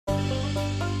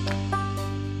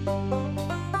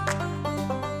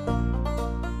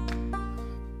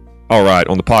All right,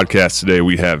 on the podcast today,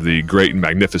 we have the great and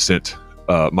magnificent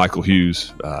Michael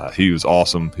Hughes. He was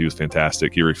awesome. He was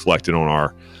fantastic. He reflected on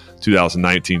our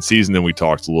 2019 season, and we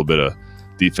talked a little bit of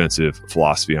defensive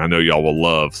philosophy. I know y'all will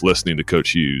love listening to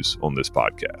Coach Hughes on this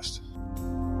podcast.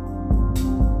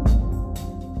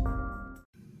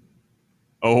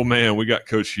 Oh, man, we got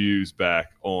Coach Hughes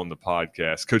back on the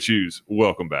podcast. Coach Hughes,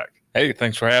 welcome back. Hey,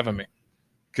 thanks for having me.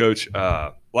 Coach,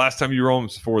 last time you were on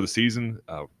was before the season.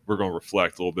 We're going to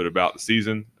reflect a little bit about the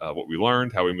season, what we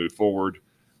learned, how we move forward.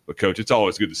 But, Coach, it's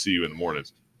always good to see you in the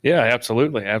mornings. Yeah,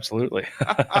 absolutely. Absolutely.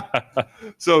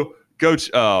 So,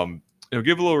 Coach, give a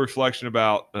little reflection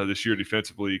about this year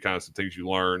defensively, kind of some things you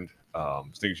learned,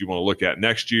 things you want to look at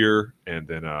next year, and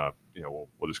then, we'll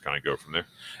just kind of go from there.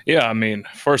 Yeah, I mean,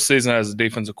 first season as a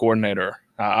defensive coordinator,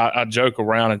 I joke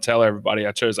around and tell everybody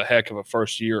I chose a heck of a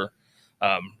first year,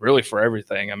 really for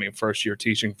everything. I mean, first year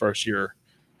teaching, first year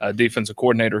defensive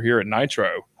coordinator here at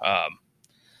Nitro.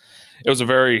 It was a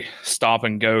very stop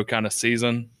and go kind of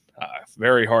season.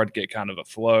 Very hard to get kind of a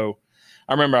flow.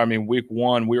 I remember, week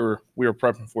one, we were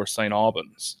prepping for St.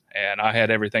 Albans, and I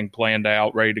had everything planned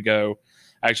out, ready to go.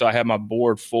 Actually, I had my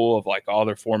board full of like all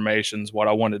their formations, what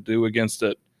I wanted to do against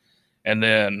it. And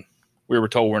then we were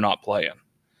told we're not playing.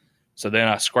 So then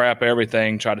I scrap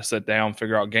everything, try to sit down,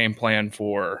 figure out game plan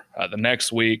for the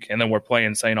next week. And then we're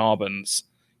playing St. Albans,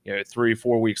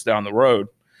 3-4 weeks down the road.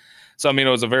 So, it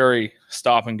was a very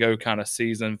stop and go kind of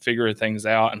season, figuring things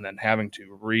out and then having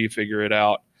to refigure it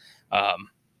out.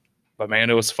 But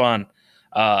man, it was fun.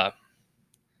 COVID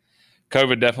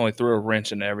definitely threw a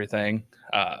wrench into everything.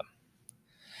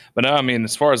 But no,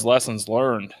 as far as lessons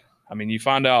learned, you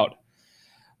find out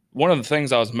one of the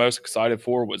things I was most excited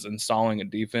for was installing a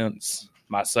defense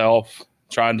myself,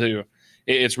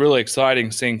 it's really exciting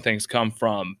seeing things come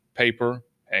from paper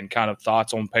and kind of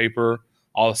thoughts on paper.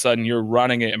 All of a sudden you're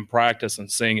running it in practice and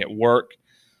seeing it work.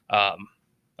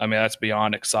 That's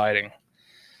beyond exciting.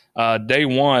 Day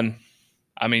one,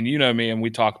 you know me and we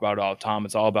talk about it all the time.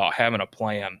 It's all about having a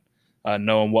plan,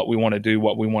 knowing what we want to do,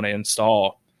 what we want to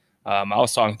install. I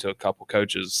was talking to a couple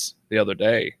coaches the other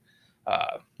day.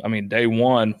 Day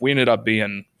one, we ended up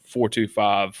being 4-2-5,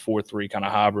 4-3 kind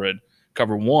of hybrid.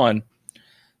 Cover one,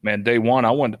 man, day one,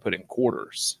 I wanted to put in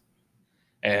quarters.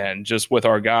 And just with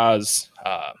our guys,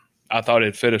 I thought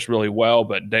it fit us really well.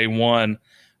 But day one,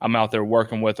 I'm out there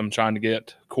working with them, trying to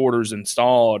get quarters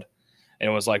installed. And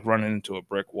it was like running into a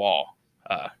brick wall.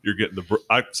 You're getting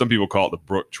some people call it the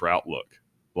Brook Trout look.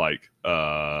 Like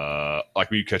when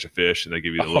you catch a fish and they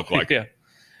give you the look yeah.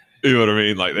 You know what I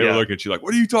mean? Like they were looking at you like,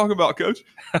 what are you talking about, Coach?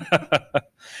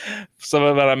 Some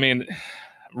of it,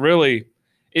 really,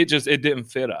 it didn't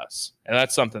fit us. And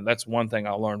that's one thing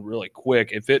I learned really quick.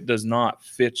 If it does not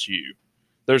fit you,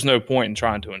 there's no point in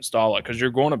trying to install it because you're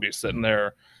going to be sitting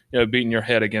there, beating your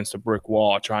head against a brick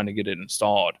wall trying to get it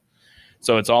installed.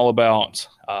 So it's all about,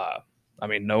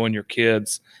 knowing your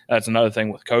kids. That's another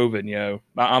thing with COVID.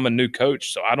 I'm a new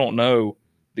coach, so I don't know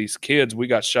these kids. We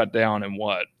got shut down in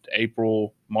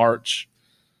April, March.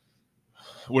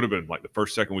 Would have been like the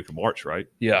second week of March, right?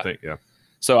 Yeah. I think, yeah.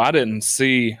 So I got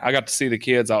to see the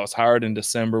kids. I was hired in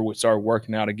December. We started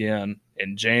working out again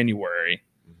in January.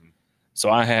 Mm-hmm. So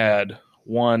I had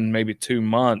 1, maybe 2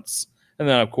 months. And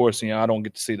then, of course, I don't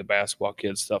get to see the basketball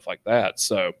kids, stuff like that.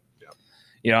 So,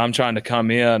 I'm trying to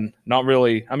come in, not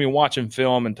really, watching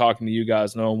film and talking to you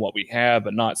guys, knowing what we have,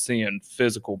 but not seeing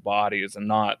physical bodies and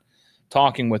not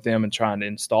talking with them and trying to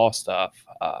install stuff.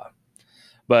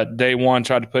 But day one,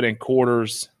 tried to put in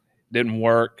quarters, didn't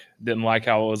work, didn't like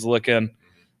how it was looking.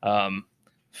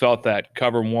 Felt that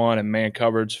cover one and man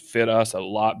coverage fit us a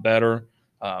lot better.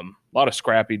 A lot of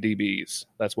scrappy DBs.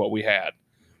 That's what we had.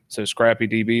 So scrappy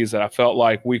DBs that I felt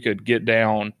like we could get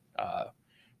down,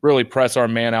 really press our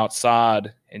man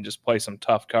outside and just play some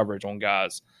tough coverage on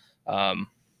guys. And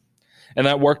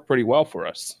that worked pretty well for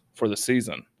us for the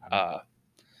season.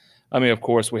 Of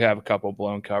course, we have a couple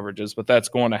blown coverages, but that's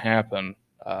going to happen.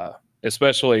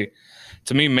 Especially,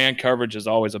 to me, man coverage is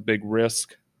always a big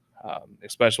risk,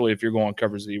 especially if you're going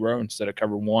cover 0 instead of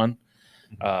cover 1.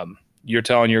 You're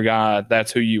telling your guy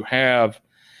that's who you have,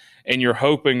 and you're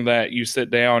hoping that you sit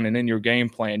down and in your game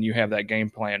plan, you have that game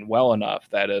plan well enough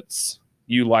that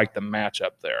you like the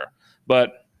matchup there.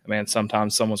 But,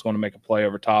 sometimes someone's going to make a play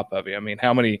over top of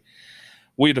you.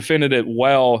 We defended it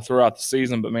well throughout the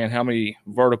season, but, how many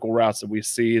vertical routes did we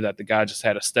see that the guy just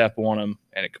had a step on him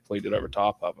and it completed over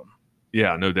top of him?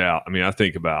 Yeah, no doubt. I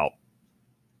think about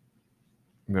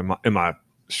in my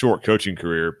short coaching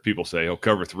career, people say,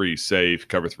 cover 3 safe,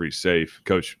 cover 3 safe.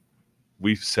 Coach,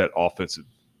 we've set offensive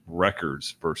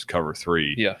records versus cover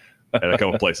 3. Yeah. at a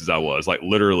couple places I was, like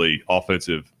literally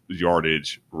offensive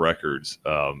yardage records.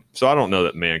 So I don't know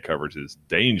that man coverage is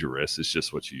dangerous. It's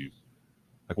just what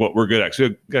we're good at. So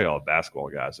we got all the basketball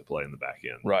guys that play in the back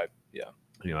end. Right. Yeah.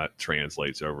 That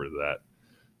translates over to that.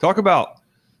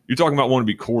 You're talking about wanting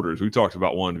to be quarters. We talked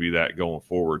about wanting to be that going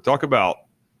forward. Talk about,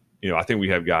 I think we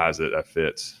have guys that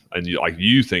fits, and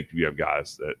you think you have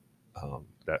guys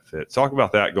that fit. Talk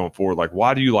about that going forward. Like,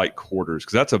 why do you like quarters?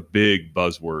 Because that's a big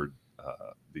buzzword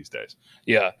these days.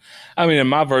 Yeah. I mean, in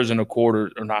my version of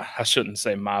quarters, or not, I shouldn't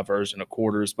say my version of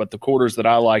quarters, but the quarters that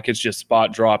I like, it's just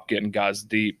spot drop, getting guys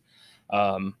deep.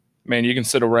 Man, you can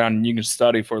sit around and you can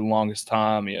study for the longest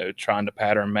time, trying to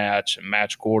pattern match and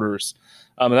match quarters.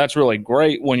 And that's really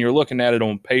great when you're looking at it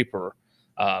on paper.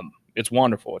 It's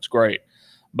wonderful. It's great.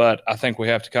 But I think we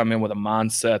have to come in with a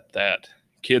mindset that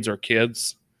kids are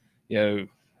kids. As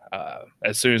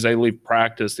soon as they leave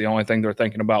practice, the only thing they're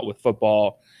thinking about with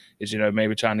football is,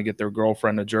 maybe trying to get their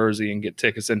girlfriend a jersey and get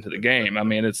tickets into the game. I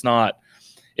mean, it's not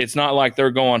like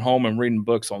they're going home and reading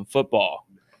books on football.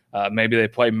 Maybe they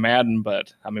play Madden,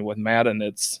 but I mean, with Madden,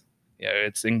 it's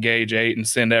engage 8 and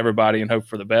send everybody and hope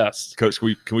for the best. Coach,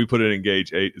 can we put it in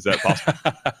engage 8? Is that possible?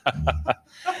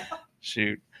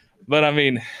 Shoot. But I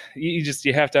mean,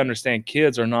 you have to understand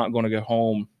kids are not going to go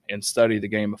home and study the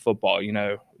game of football.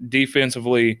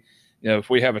 Defensively, if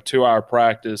we have a 2-hour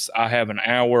practice, I have an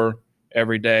hour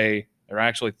every day. They're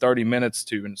actually 30 minutes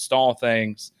to install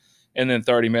things and then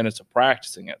 30 minutes of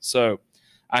practicing it. So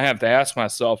I have to ask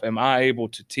myself, am I able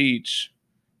to teach,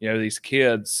 these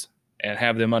kids and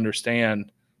have them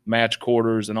understand match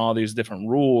quarters and all these different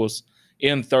rules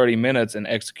in 30 minutes and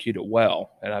execute it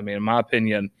well? And I mean, in my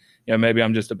opinion, maybe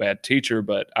I'm just a bad teacher,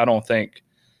 but I don't think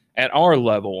at our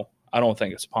level, I don't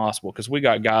think it's possible because we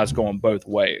got guys going both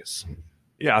ways.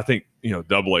 Yeah, I think,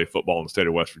 AA football in the state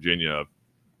of West Virginia,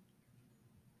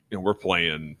 we're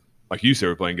playing, like you said,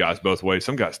 we're playing guys both ways.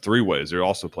 Some guys 3 ways. They're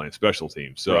also playing special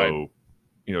teams. So, right.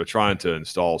 Trying to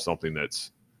install something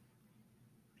that's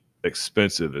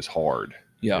expensive is hard.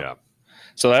 Yeah.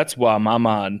 So that's why my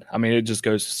mind, I mean, it just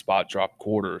goes to spot drop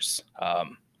quarters.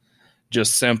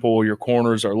 Just simple. Your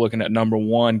corners are looking at number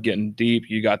 1, getting deep.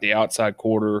 You got the outside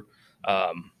quarter,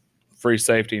 free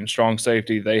safety and strong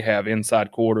safety. They have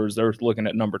inside quarters. They're looking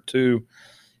at number 2.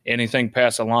 Anything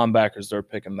past the linebackers, they're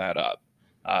picking that up.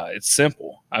 It's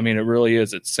simple. I mean, it really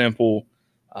is. It's simple.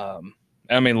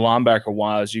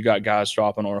 Linebacker-wise, you got guys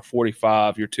dropping on a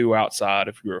 45, your 2 outside.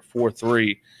 If you're a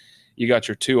 4-3, you got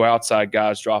your 2 outside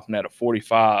guys dropping at a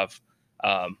 45,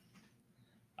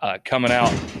 coming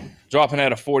out, dropping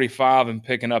at a 45 and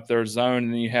picking up their zone.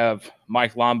 And then you have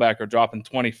Mike linebacker dropping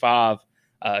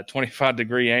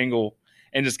 25-degree angle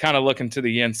and just kind of looking to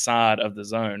the inside of the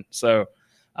zone. So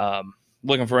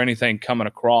looking for anything coming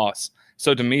across.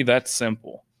 So to me, that's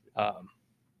simple.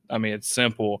 It's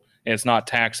simple. And it's not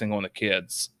taxing on the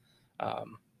kids.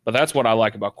 But that's what I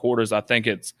like about quarters. I think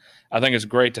it's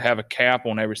great to have a cap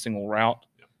on every single route.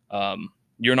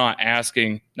 You're not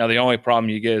asking. Now, the only problem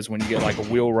you get is when you get like a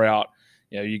wheel route,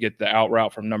 you get the out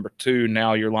route from number 2.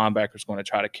 Now your linebacker's going to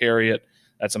try to carry it.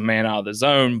 That's a man out of the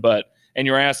zone. And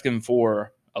you're asking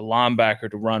for a linebacker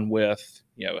to run with,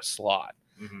 a slot.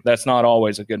 Mm-hmm. That's not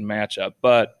always a good matchup.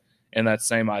 But in that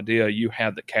same idea, you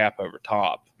have the cap over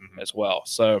top as well.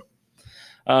 So,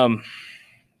 I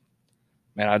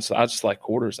just like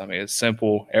quarters. I mean, it's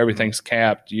simple. Everything's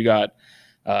capped. You got,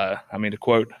 to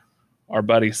quote our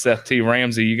buddy Seth T.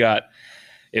 Ramsey, you got,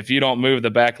 if you don't move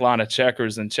the back line of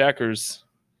checkers and checkers,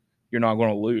 you're not going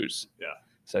to lose. Yeah.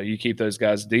 So you keep those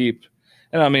guys deep.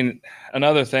 And I mean,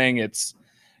 another thing,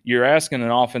 you're asking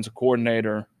an offensive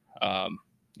coordinator,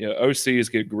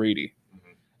 OCs get greedy.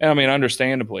 Mm-hmm. And I mean,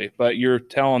 understandably, but you're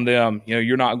telling them,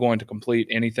 you're not going to complete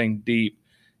anything deep.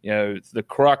 The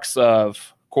crux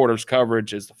of quarters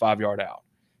coverage is the 5-yard out,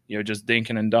 just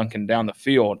dinking and dunking down the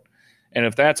field. And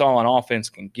if that's all an offense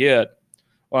can get,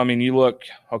 well, I mean, you look,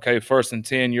 okay, 1st and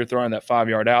 10, you're throwing that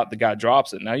 5-yard out, the guy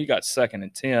drops it. Now you got 2nd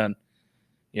and 10.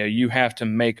 You have to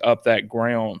make up that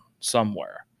ground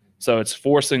somewhere. So it's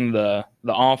forcing the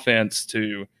offense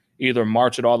to either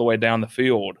march it all the way down the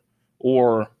field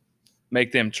or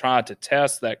make them try to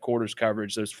test that quarters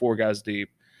coverage, those 4 guys deep.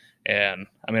 And,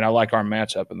 I like our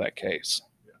matchup in that case.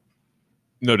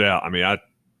 No doubt.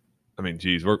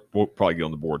 Geez, we'll probably get on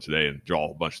the board today and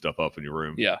draw a bunch of stuff up in your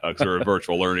room. Yeah. Because we're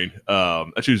virtual learning.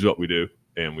 That's usually what we do.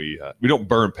 And we don't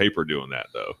burn paper doing that,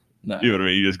 though. No. You know what I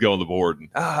mean? You just go on the board and,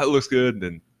 it looks good. And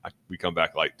then we come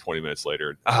back like 20 minutes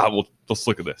later and, let's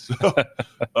look at this.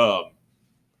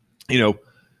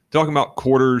 Talking about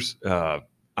quarters, I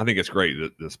think it's great,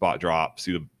 the spot drop,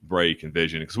 see the break and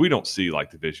vision. Because we don't see like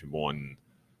Division I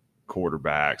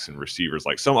quarterbacks and receivers.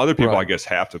 Like some other people, Right. I guess,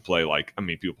 have to play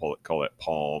people call it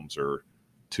palms or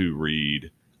two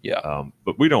read. Yeah.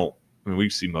 But we don't. I mean, we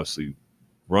see mostly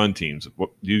run teams. Do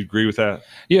you agree with that?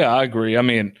 Yeah, I agree. I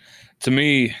mean, to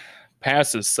me,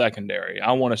 pass is secondary.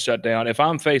 I want to shut down. If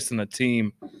I'm facing a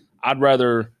team, I'd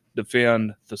rather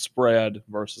defend the spread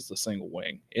versus the single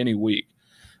wing any week.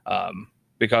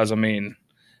 Because, I mean,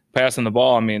 passing the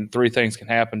ball, I mean, three things can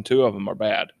happen. Two of them are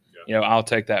bad. Yeah. I'll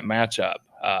take that matchup.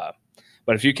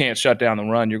 But if you can't shut down the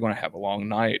run, you're going to have a long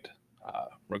night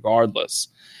regardless.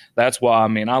 That's why, I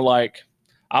mean,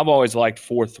 I've always liked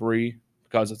 4-3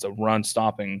 because it's a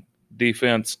run-stopping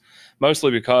defense,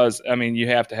 mostly because, I mean, you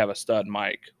have to have a stud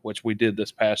Mike, which we did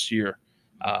this past year.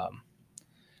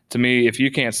 To me, if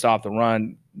you can't stop the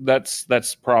run,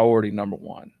 that's priority number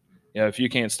one. If you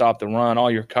can't stop the run,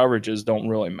 all your coverages don't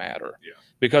really matter. Yeah.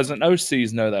 Because the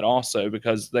OCs know that also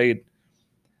because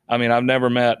I've never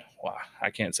met, well, I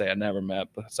can't say I never met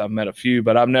because I've met a few,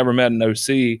 but I've never met an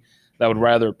OC that would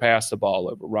rather pass the ball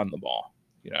over run the ball.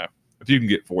 If you can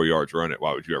get 4 yards, run it.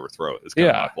 Why would you ever throw it? It's kind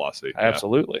of my philosophy.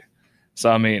 Absolutely.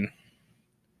 So, I mean,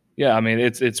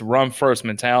 it's run first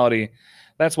mentality.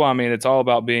 That's why, I mean, it's all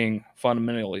about being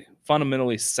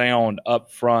fundamentally sound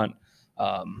up front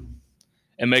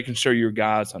and making sure your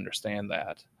guys understand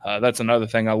that. That's another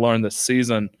thing I learned this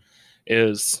season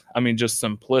is, I mean, just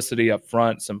simplicity up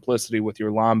front, simplicity with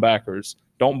your linebackers.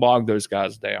 Don't bog those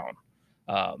guys down.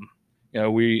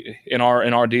 We in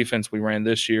our defense we ran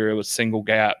this year, it was single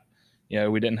gap.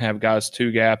 We didn't have guys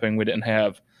two gapping. We didn't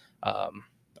have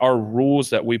our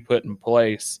rules that we put in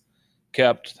place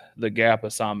kept the gap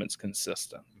assignments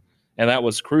consistent. And that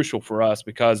was crucial for us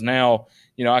because now,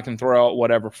 I can throw out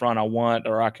whatever front I want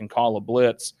or I can call a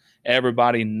blitz.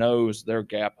 Everybody knows their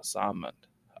gap assignment.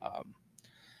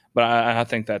 But I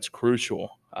think that's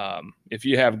crucial. If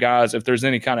you have guys, if there's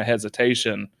any kind of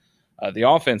hesitation, the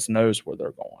offense knows where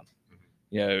they're going.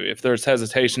 If there's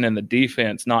hesitation in the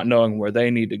defense, not knowing where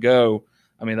they need to go,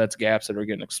 I mean, that's gaps that are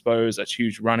getting exposed. That's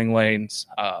huge running lanes.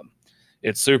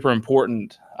 It's super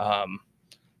important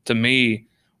to me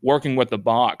working with the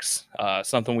box,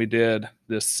 something we did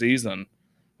this season.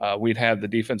 We'd have the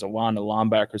defensive line and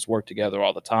linebackers work together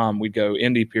all the time. We'd go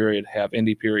indie period, have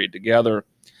indie period together,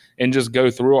 and just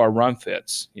go through our run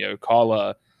fits. Call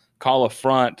a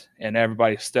front, and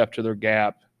everybody step to their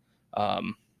gap.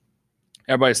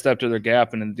 Everybody stepped to their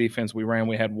gap, and in the defense we ran,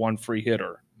 we had one free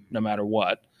hitter no matter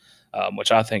what,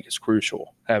 which I think is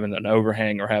crucial, having an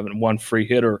overhang or having one free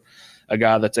hitter, a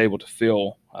guy that's able to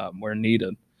fill where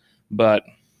needed. But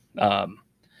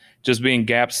just being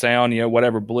gap sound,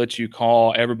 whatever blitz you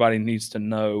call, everybody needs to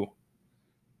know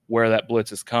where that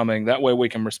blitz is coming. That way we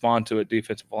can respond to it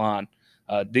defensive line.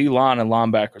 D-line and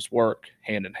linebackers work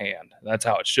hand in hand. That's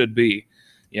how it should be.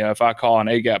 If I call an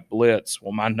A-gap blitz,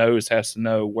 well, my nose has to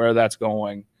know where that's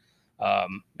going.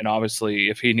 And obviously,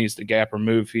 if he needs to gap or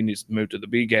move, if he needs to move to the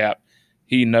B-gap,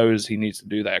 he knows he needs to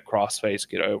do that cross-face,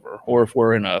 get over. Or if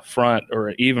we're in a front or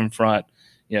an even front,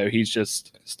 he's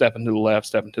just stepping to the left,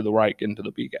 stepping to the right, getting to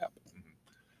the B-gap.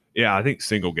 Yeah, I think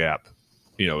single gap,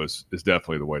 is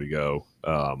definitely the way to go.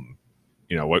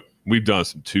 What we've done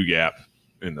some two-gap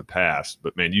in the past,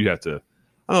 but, man, you have to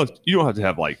 – I don't know, you don't have to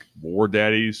have like war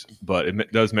daddies, but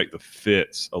it does make the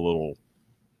fits a little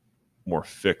more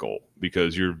fickle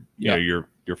because your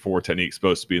forward technique is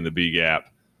supposed to be in the B gap.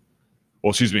 Well,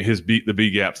 excuse me, the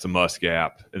B gap's the must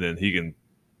gap, and then he can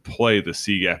play the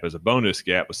C gap as a bonus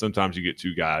gap. But sometimes you get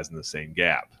two guys in the same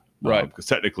gap, right? Because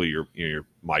technically your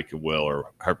Mike and Will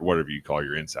or whatever you call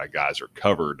your inside guys are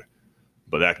covered,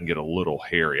 but that can get a little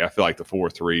hairy. I feel like the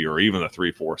 4-3 or even the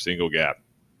 3-4 single gap,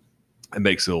 it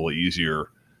makes it a little easier.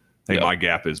 I think my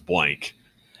gap is blank.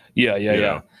 Yeah.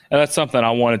 And that's something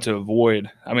I wanted to avoid.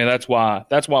 I mean, that's why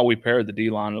we paired the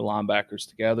D-line and the linebackers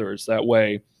together, is that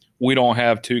way we don't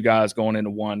have two guys going into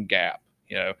one gap.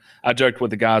 I joked with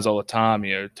the guys all the time,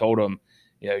 told them,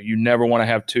 you never want to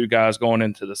have two guys going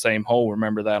into the same hole.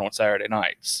 Remember that on Saturday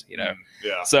nights, Yeah.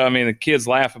 So, I mean, the kids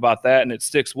laugh about that, and it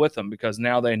sticks with them because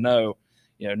now they know,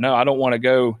 no, I don't want to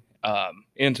go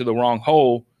into the wrong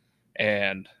hole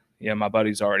and – my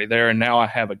buddy's already there, and now I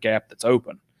have a gap that's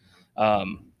open.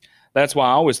 That's why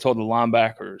I always told the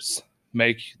linebackers,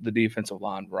 make the defensive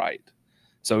line right.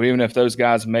 So even if those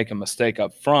guys make a mistake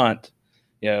up front,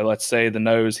 let's say the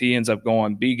nose, he ends up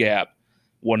going B gap.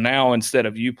 Well, now instead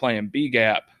of you playing B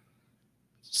gap,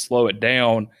 slow it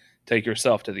down, take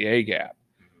yourself to the A gap.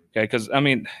 Okay, because, I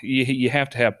mean, you have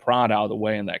to have pride out of the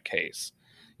way in that case.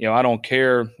 I don't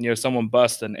care, someone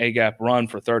busts an A gap run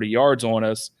for 30 yards on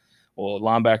us. Well, a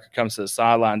linebacker comes to the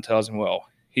sideline and tells him, well,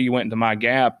 he went into my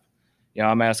gap.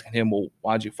 I'm asking him, well,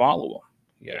 why'd you follow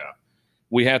him?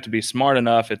 we have to be smart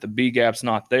enough if the B gap's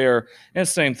not there. And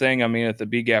same thing, I mean, if the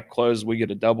B gap closes, we get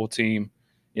a double team.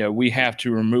 We have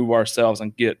to remove ourselves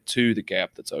and get to the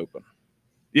gap that's open.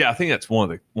 Yeah, I think that's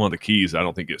one of the keys I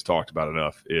don't think gets talked about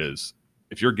enough is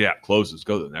if your gap closes,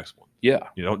 go to the next one. Yeah.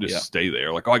 You don't just stay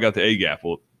there. Like, I got the A gap.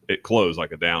 Well, it closed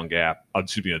like a down gap.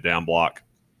 Should be a down block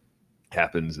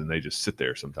happens, and they just sit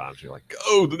there sometimes. You're like,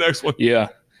 go the next one. Yeah.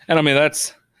 And I mean,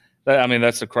 that's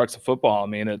the crux of football. I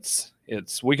mean, it's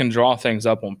we can draw things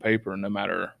up on paper and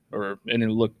it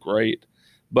look great,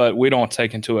 but we don't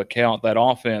take into account that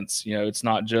offense. It's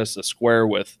not just a square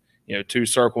with, 2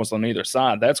 circles on either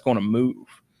side. That's going to move.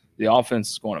 The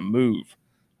offense is going to move.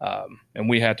 And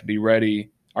we have to be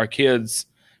ready. Our kids,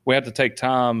 we have to take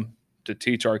time to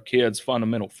teach our kids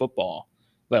fundamental football.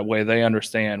 That way they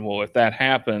understand, well, if that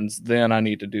happens, then I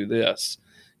need to do this.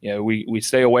 We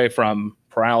stay away from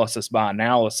paralysis by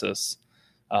analysis,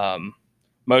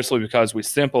 mostly because we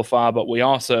simplify, but we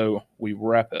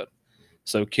rep it.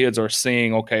 So kids are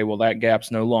seeing, okay, well, that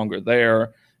gap's no longer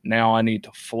there. Now I need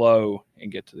to flow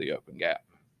and get to the open gap.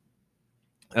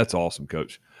 That's awesome,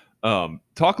 Coach. Talk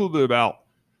a little bit about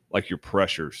like your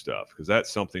pressure stuff, because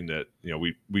that's something that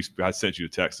I sent you a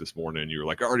text this morning and you were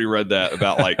like, I already read that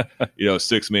about like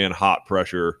 6-man hot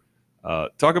pressure.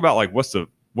 Talk about like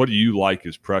what do you like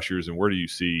as pressures, and where do you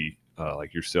see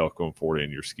like yourself going forward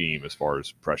in your scheme as far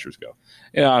as pressures go?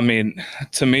 Yeah, I mean,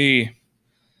 to me,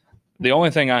 the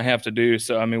only thing I have to do,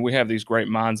 we have these great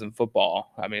minds in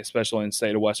football. I mean, especially in the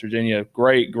state of West Virginia,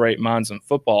 great minds in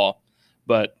football.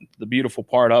 But the beautiful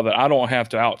part of it, I don't have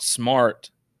to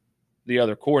outsmart the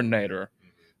other coordinator.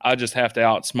 I just have to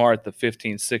outsmart the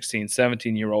 15, 16,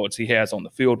 17-year-olds he has on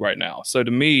the field right now. So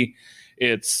to me,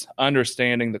 it's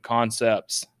understanding the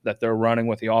concepts that they're running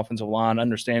with the offensive line,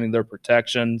 understanding their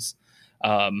protections,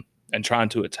 and trying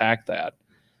to attack that.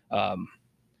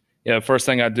 First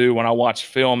thing I do when I watch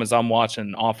film is I'm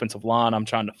watching offensive line. I'm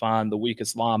trying to find the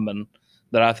weakest lineman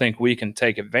that I think we can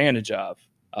take advantage of.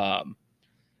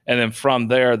 And then from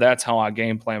there, that's how I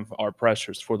game plan for our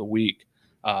pressures for the week.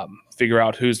 Figure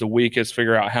out who's the weakest,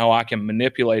 figure out how I can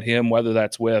manipulate him, whether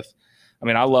that's with –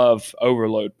 I love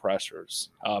overload pressures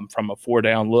from a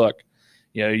 4-down look.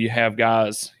 You have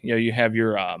guys – you have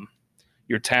your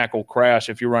tackle crash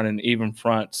if you're running even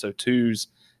front, so twos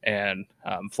and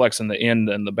flexing the end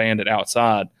and the bandit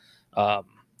outside.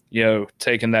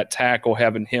 Taking that tackle,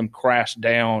 having him crash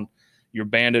down, your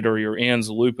bandit or your ends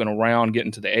looping around,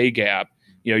 getting to the A gap.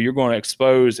 You're going to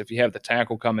expose, if you have the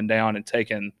tackle coming down and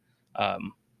taking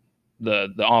the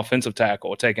offensive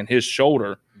tackle, taking his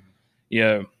shoulder,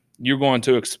 you're going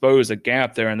to expose a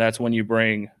gap there, and that's when you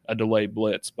bring a delayed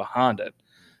blitz behind it.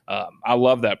 I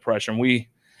love that pressure, and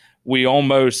we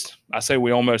almost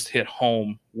hit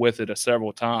home with it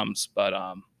several times, but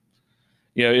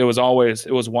it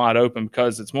was wide open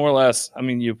because it's more or less,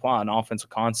 you apply an offensive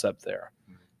concept there.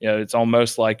 It's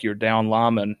almost like your down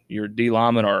lineman, your D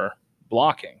linemen are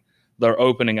blocking. They're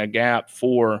opening a gap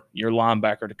for your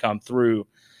linebacker to come through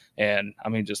and,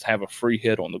 just have a free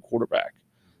hit on the quarterback.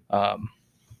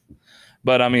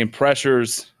 But,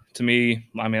 pressures, to me,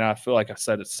 I feel like I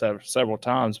said it several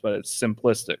times, but it's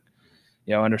simplistic.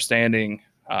 Understanding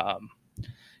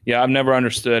I've never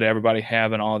understood everybody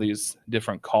having all these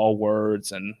different call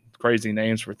words and crazy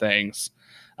names for things.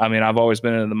 I've always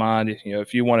been in the mind,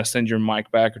 if you want to send your mic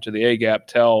backer to the A gap,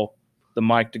 tell the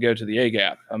mic to go to the A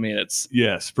gap. It's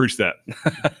yes, preach that.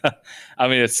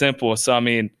 It's simple. So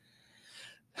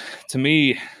to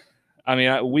me,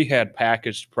 we had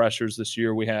packaged pressures this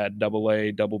year. We had double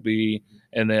A, double B,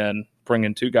 and then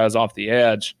bringing 2 guys off the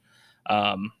edge.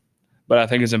 But I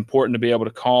think it's important to be able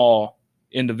to call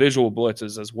individual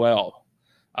blitzes as well.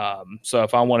 So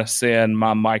if I want to send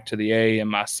my Mike to the A and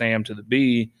my Sam to the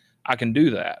B, I can do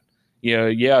that.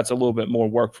 It's a little bit more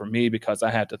work for me because I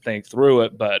had to think through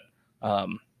it. But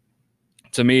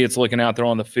to me, it's looking out there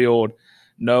on the field,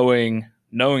 knowing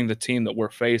the team that we're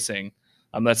facing.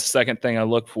 That's the second thing I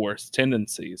look for is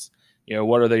tendencies.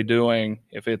 What are they doing?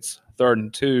 If it's 3rd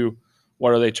and 2,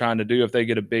 what are they trying to do? If they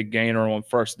get a big gainer on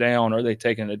first down, are they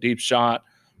taking a deep shot,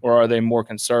 or are they more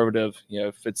conservative?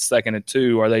 If it's 2nd and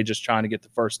 2, are they just trying to get the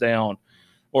first down,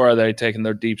 or are they taking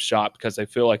their deep shot because they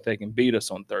feel like they can beat us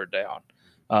on 3rd down?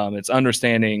 It's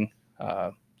understanding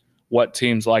what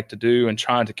teams like to do and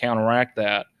trying to counteract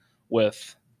that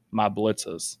with my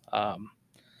blitzes.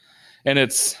 And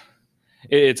it's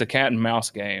a cat and mouse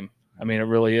game. It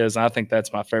really is. I think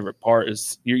that's my favorite part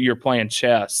is you're playing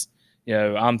chess.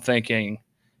 I'm thinking,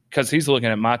 because he's looking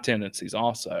at my tendencies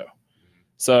also.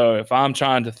 So if I'm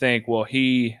trying to think, well,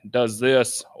 he does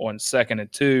this on 2nd and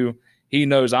 2, he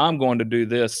knows I'm going to do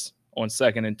this on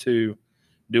 2nd and 2.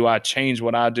 Do I change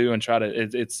what I do and try to?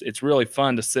 It's really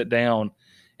fun to sit down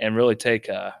and really take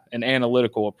an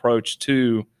analytical approach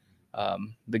to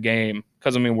the game,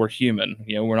 because I mean we're human.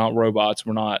 We're not robots.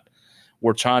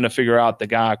 We're trying to figure out the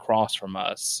guy across from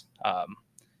us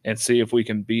and see if we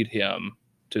can beat him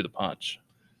to the punch.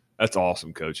 That's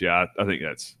awesome, Coach. Yeah, I think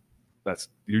that's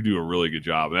you do a really good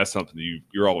job, and that's something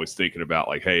you're always thinking about.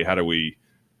 Like, hey, how do we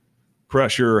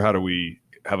pressure? How do we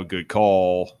have a good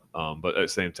call? But at the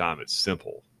same time, it's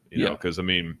simple, you know, because I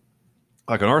mean,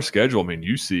 like on our schedule, I mean,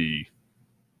 you see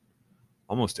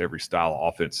almost every style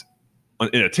of offense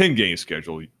in a 10-game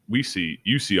schedule. You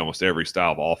see almost every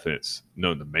style of offense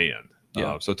known to man.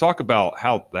 Yeah. So talk about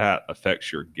how that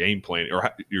affects your game plan or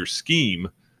your scheme,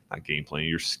 not game plan,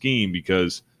 your scheme,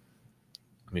 because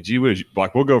I mean, gee whiz,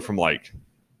 like we'll go from like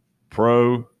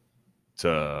pro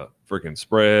to freaking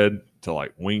spread to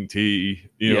like wing tee,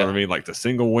 you know what I mean? Like the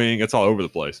single wing, it's all over the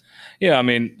place. Yeah, I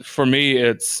mean, for me,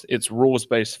 it's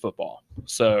rules-based football.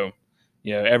 So,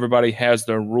 everybody has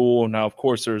their rule. Now, of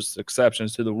course, there's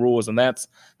exceptions to the rules, and that's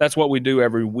what we do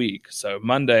every week. So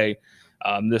Monday,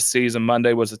 this season,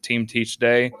 Monday was a team teach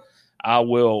day. I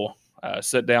will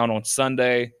sit down on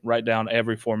Sunday, write down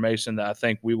every formation that I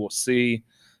think we will see,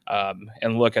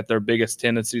 and look at their biggest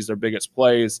tendencies, their biggest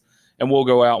plays. And we'll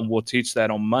go out and we'll teach that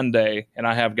on Monday. And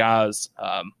I have guys,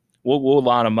 we'll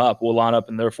line them up. We'll line up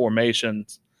in their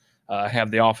formations, have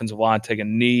the offensive line take a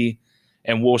knee,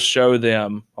 and we'll show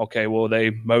them, okay, well, they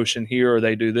motion here or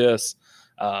they do this,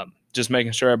 just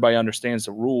making sure everybody understands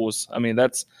the rules. I mean,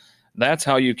 that's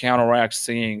how you counteract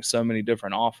seeing so many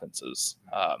different offenses.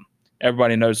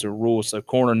 Everybody knows the rules. So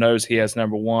corner knows he has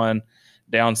number 1.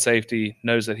 Down safety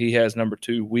knows that he has number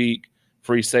 2 weak.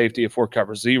 Free safety, if we're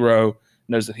cover 0,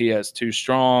 knows that he has 2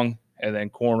 strong, and then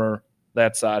corner,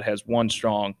 that side has 1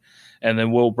 strong. And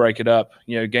then we'll break it up,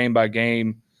 game by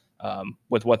game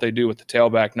with what they do with the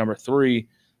tailback number 3.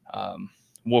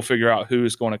 We'll figure out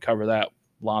who's going to cover that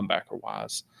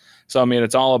linebacker-wise. So, I mean,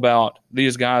 it's all about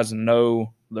these guys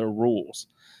know their rules.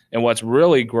 And what's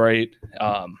really great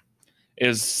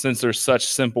is since there's such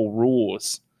simple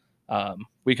rules,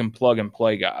 we can plug and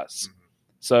play guys. Mm-hmm.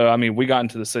 So, I mean, we got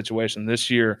into the situation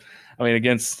this year. I mean,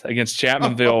 against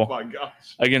Chapmanville, oh my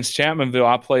gosh. Against Chapmanville,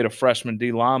 I played a freshman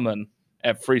D lineman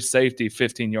at free safety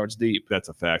 15 yards deep. That's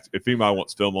a fact. If anybody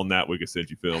wants film on that, we can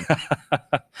send you film.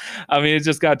 I mean, it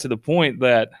just got to the point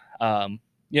that,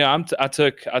 I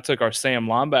took our Sam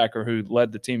linebacker who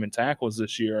led the team in tackles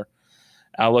this year.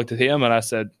 I looked at him and I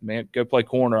said, man, go play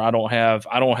corner. I don't have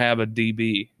a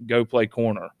DB. Go play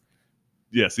corner.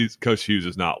 Yes, Coach Hughes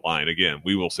is not lying. Again,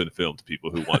 we will send film to people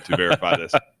who want to verify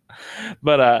this.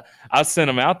 But I sent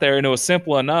him out there, and it was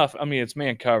simple enough. I mean, it's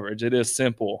man coverage. It is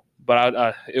simple. But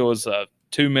it was a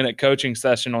 2-minute coaching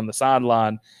session on the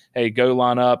sideline. Hey, go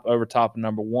line up over top of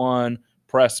number 1,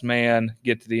 press man,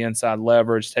 get to the inside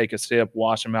leverage, take a step,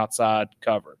 wash him outside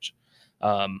coverage.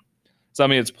 So, I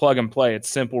mean, it's plug and play. It's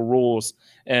simple rules.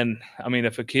 And, I mean,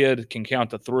 if a kid can count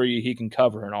to 3, he can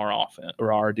cover in our offense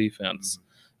or our defense.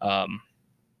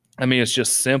 I mean, it's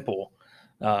just simple.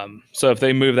 So if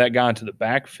they move that guy into the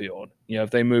backfield,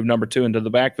 if they move number 2 into the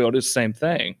backfield, it's the same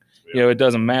thing. Yeah. It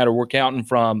doesn't matter. We're counting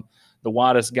from the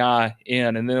widest guy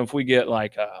in. And then if we get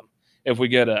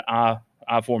an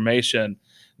I formation,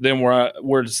 then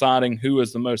we're deciding who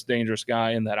is the most dangerous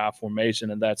guy in that I formation,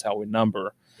 and that's how we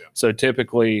number. Yeah. So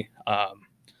typically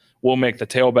we'll make the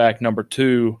tailback number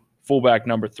 2, fullback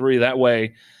number 3. That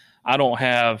way I don't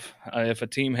have if a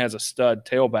team has a stud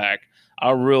tailback,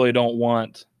 I really don't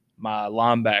want my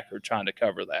linebacker trying to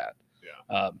cover that.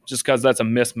 Yeah. Just because that's a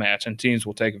mismatch, and teams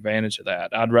will take advantage of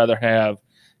that. I'd rather have,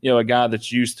 a guy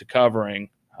that's used to covering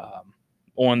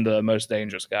on the most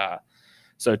dangerous guy.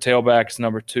 So tailback's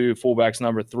number 2, fullback's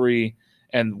number 3,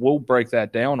 and we'll break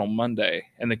that down on Monday.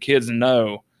 And the kids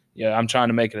know, I'm trying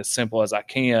to make it as simple as I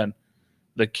can.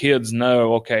 The kids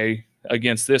know, okay,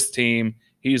 against this team,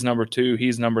 he's number 2,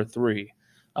 he's number 3.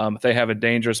 If they have a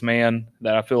dangerous man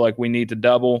that I feel like we need to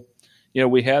double,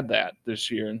 we had that this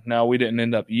year. Now, we didn't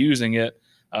end up using it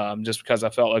just because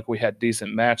I felt like we had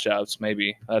decent matchups.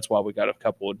 Maybe that's why we got a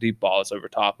couple of deep balls over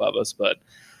top of us. But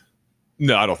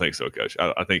no, I don't think so, Coach.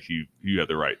 I think you have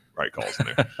the right calls in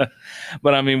there.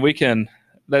 But, I mean, we can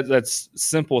that's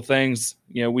simple things.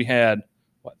 We had,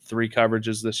 3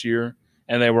 coverages this year,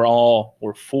 and they were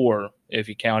 4 if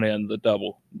you count in the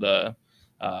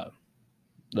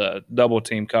double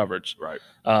team coverage. Right.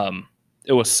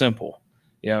 It was simple.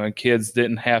 And kids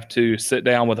didn't have to sit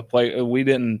down with a play. We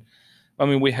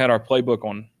had our playbook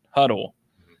on Huddle,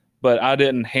 but I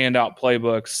didn't hand out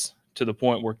playbooks to the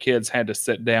point where kids had to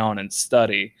sit down and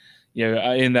study.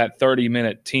 In that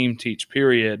 30-minute team teach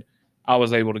period, I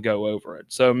was able to go over it.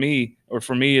 So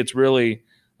for me, it's really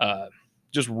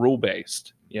just rule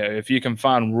based. If you can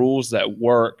find rules that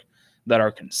work, that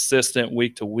are consistent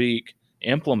week to week,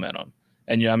 implement them.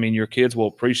 And your kids will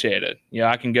appreciate it.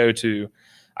 I can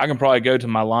probably go to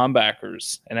my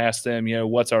linebackers and ask them,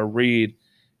 what's our read?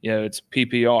 It's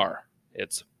PPR.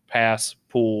 It's pass,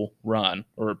 pull, run,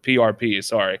 or PRP,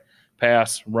 sorry,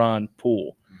 pass, run,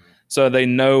 pull. So they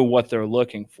know what they're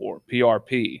looking for.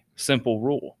 PRP, simple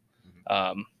rule.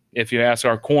 If you ask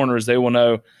our corners, they will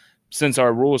know, since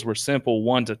our rules were simple,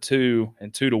 1 to 2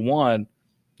 and 2 to 1,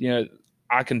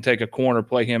 I can take a corner,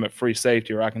 play him at free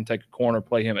safety, or I can take a corner,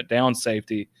 play him at down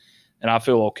safety, and I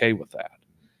feel okay with that.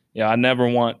 I never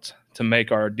want to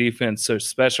make our defense so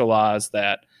specialized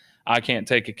that I can't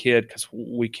take a kid, because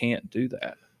we can't do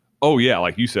that. Oh, yeah.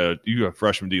 Like you said, you have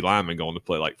freshman D linemen going to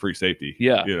play like free safety.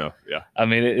 Yeah. Yeah.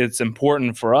 It's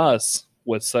important for us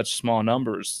with such small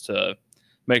numbers to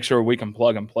make sure we can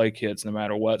plug and play kids no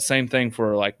matter what. Same thing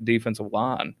for like defensive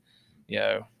line.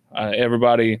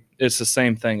 Everybody, it's the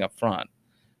same thing up front.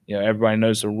 Everybody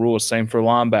knows the rules. Same for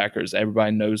linebackers.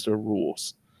 Everybody knows their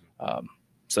rules.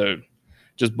 So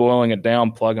just boiling it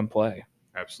down, plug and play.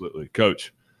 Absolutely.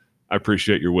 Coach, I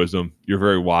appreciate your wisdom. You're a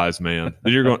very wise man.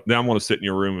 Now I'm going to sit in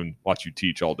your room and watch you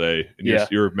teach all day. And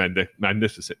you're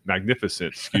magnificent,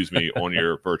 on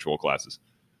your virtual classes.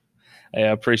 Yeah,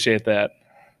 I appreciate that.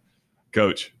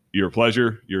 Coach, you're a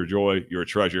pleasure. You're a joy. You're a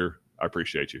treasure. I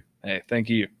appreciate you. Hey, thank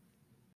you.